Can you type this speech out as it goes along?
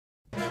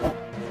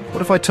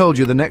What if I told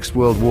you the next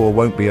world war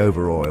won't be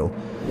over oil,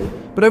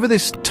 but over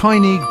this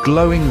tiny,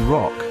 glowing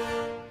rock?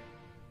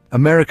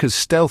 America's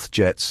stealth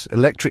jets,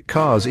 electric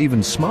cars,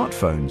 even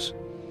smartphones,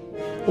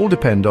 all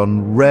depend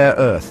on rare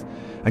earth.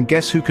 And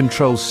guess who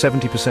controls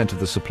 70% of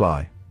the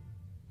supply?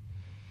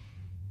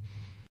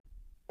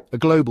 A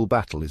global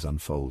battle is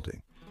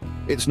unfolding.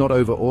 It's not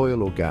over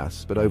oil or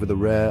gas, but over the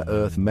rare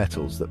earth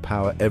metals that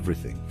power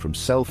everything, from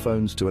cell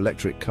phones to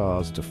electric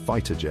cars to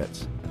fighter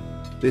jets.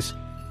 This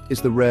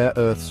is the rare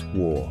earths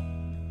war,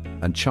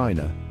 and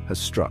China has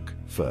struck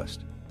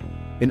first.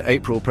 In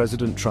April,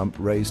 President Trump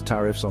raised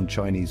tariffs on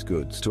Chinese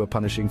goods to a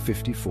punishing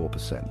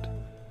 54%.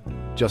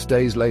 Just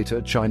days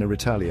later, China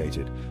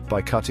retaliated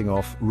by cutting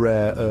off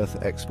rare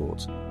earth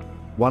exports.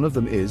 One of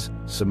them is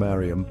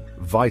samarium,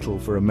 vital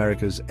for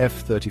America's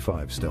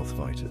F-35 stealth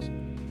fighters.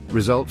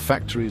 Result,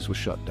 factories were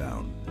shut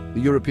down. The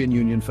European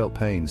Union felt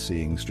pain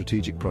seeing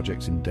strategic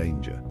projects in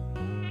danger.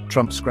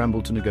 Trump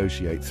scrambled to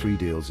negotiate 3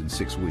 deals in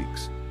 6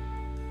 weeks.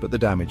 But the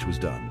damage was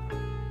done.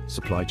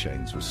 Supply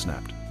chains were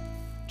snapped.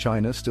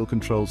 China still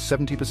controls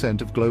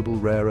 70% of global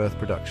rare earth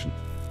production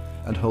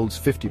and holds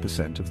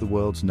 50% of the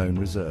world's known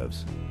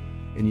reserves.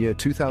 In year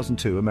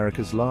 2002,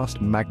 America's last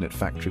magnet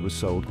factory was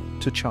sold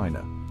to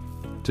China.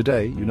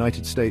 Today,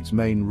 United States'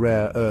 main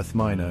rare earth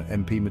miner,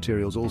 MP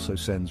Materials, also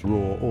sends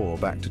raw ore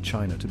back to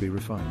China to be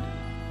refined.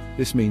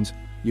 This means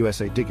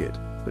USA dig it,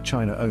 but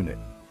China own it.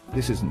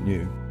 This isn't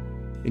new.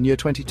 In year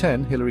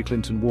 2010, Hillary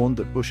Clinton warned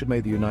that Bush had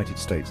made the United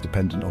States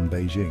dependent on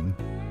Beijing.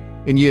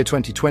 In year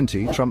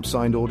 2020, Trump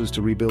signed orders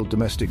to rebuild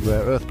domestic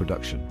rare earth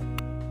production.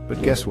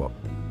 But guess what?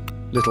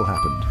 Little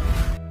happened.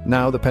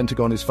 Now the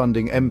Pentagon is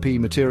funding MP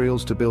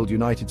Materials to build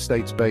United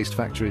States-based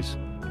factories.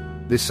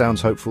 This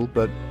sounds hopeful,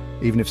 but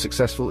even if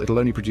successful, it'll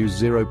only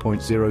produce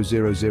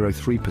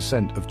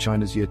 0.0003% of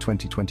China's year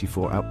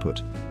 2024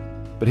 output.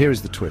 But here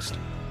is the twist.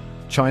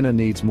 China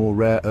needs more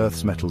rare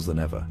earths metals than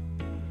ever.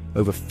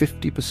 Over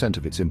 50%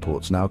 of its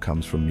imports now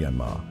comes from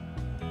Myanmar.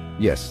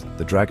 Yes,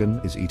 the dragon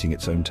is eating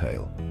its own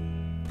tail.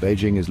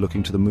 Beijing is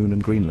looking to the Moon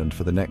and Greenland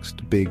for the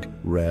next big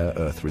rare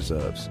earth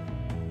reserves.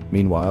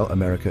 Meanwhile,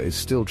 America is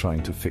still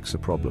trying to fix a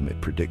problem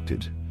it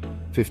predicted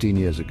 15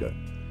 years ago.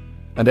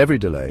 And every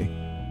delay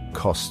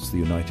costs the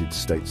United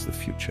States the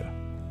future.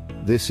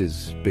 This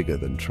is bigger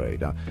than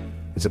trade.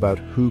 It's about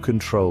who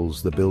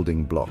controls the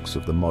building blocks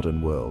of the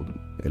modern world: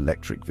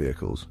 electric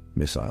vehicles,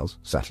 missiles,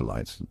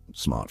 satellites,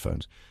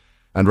 smartphones.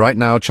 And right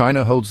now,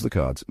 China holds the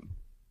cards.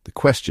 The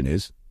question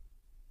is,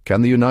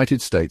 can the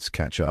United States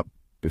catch up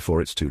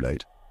before it's too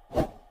late?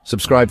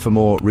 Subscribe for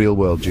more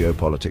real-world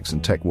geopolitics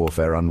and tech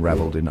warfare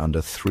unraveled in under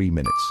 3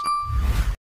 minutes.